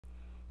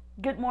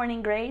Good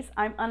morning, Grace.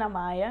 I'm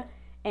Maia,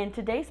 and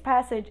today's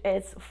passage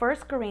is 1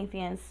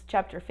 Corinthians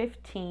chapter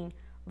 15,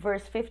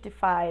 verse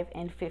 55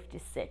 and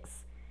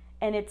 56.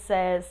 And it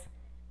says,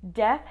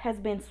 "Death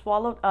has been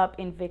swallowed up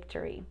in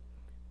victory.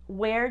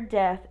 Where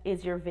death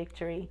is your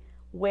victory,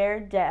 where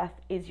death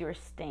is your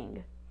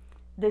sting.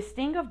 The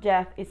sting of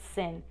death is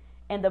sin,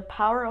 and the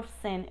power of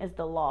sin is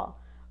the law.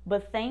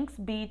 But thanks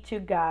be to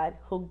God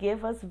who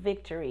give us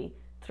victory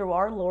through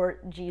our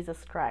Lord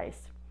Jesus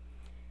Christ."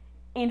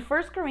 In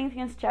 1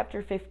 Corinthians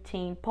chapter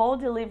 15, Paul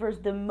delivers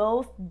the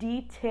most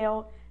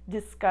detailed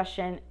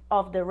discussion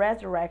of the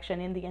resurrection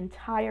in the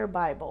entire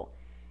Bible.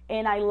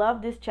 And I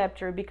love this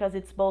chapter because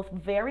it's both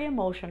very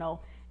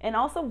emotional and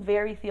also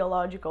very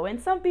theological.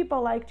 And some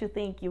people like to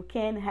think you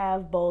can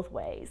have both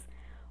ways.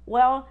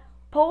 Well,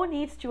 Paul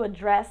needs to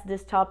address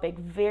this topic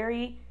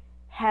very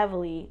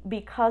heavily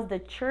because the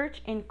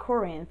church in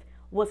Corinth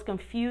was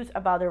confused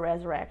about the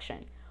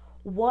resurrection.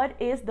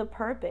 What is the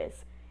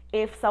purpose?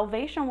 If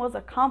salvation was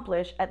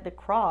accomplished at the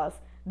cross,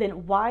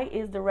 then why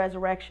is the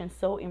resurrection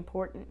so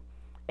important?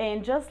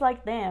 And just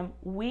like them,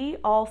 we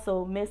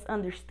also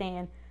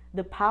misunderstand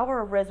the power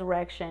of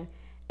resurrection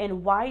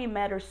and why it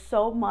matters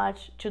so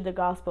much to the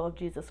gospel of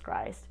Jesus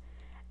Christ.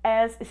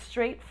 As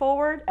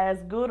straightforward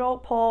as good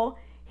old Paul,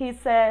 he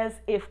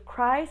says, if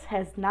Christ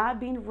has not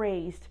been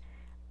raised,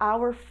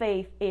 our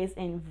faith is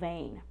in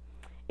vain.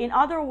 In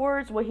other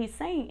words, what he's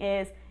saying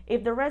is,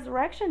 if the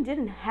resurrection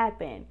didn't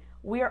happen,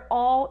 we are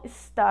all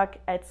stuck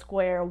at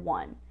square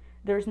one.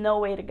 There's no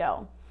way to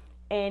go.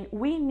 And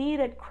we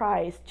needed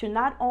Christ to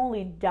not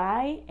only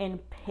die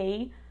and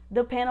pay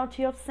the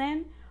penalty of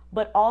sin,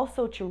 but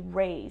also to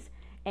raise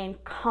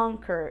and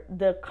conquer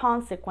the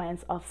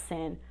consequence of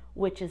sin,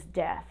 which is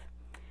death.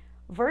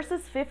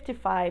 Verses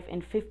 55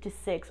 and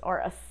 56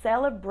 are a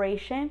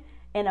celebration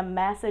and a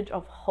message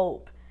of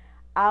hope.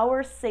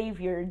 Our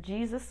Savior,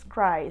 Jesus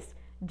Christ,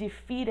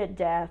 defeated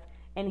death,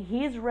 and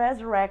his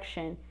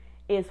resurrection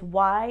is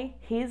why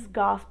his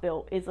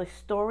gospel is a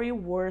story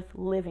worth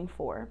living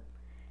for.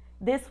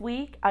 This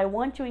week, I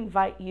want to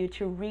invite you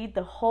to read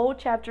the whole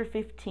chapter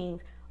 15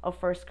 of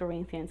 1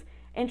 Corinthians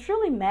and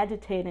truly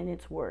meditate in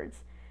its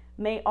words.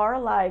 May our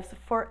lives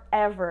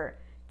forever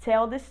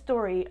tell the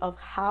story of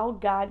how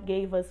God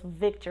gave us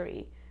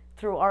victory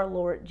through our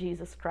Lord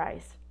Jesus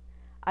Christ.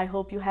 I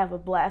hope you have a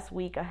blessed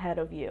week ahead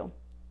of you.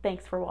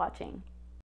 Thanks for watching.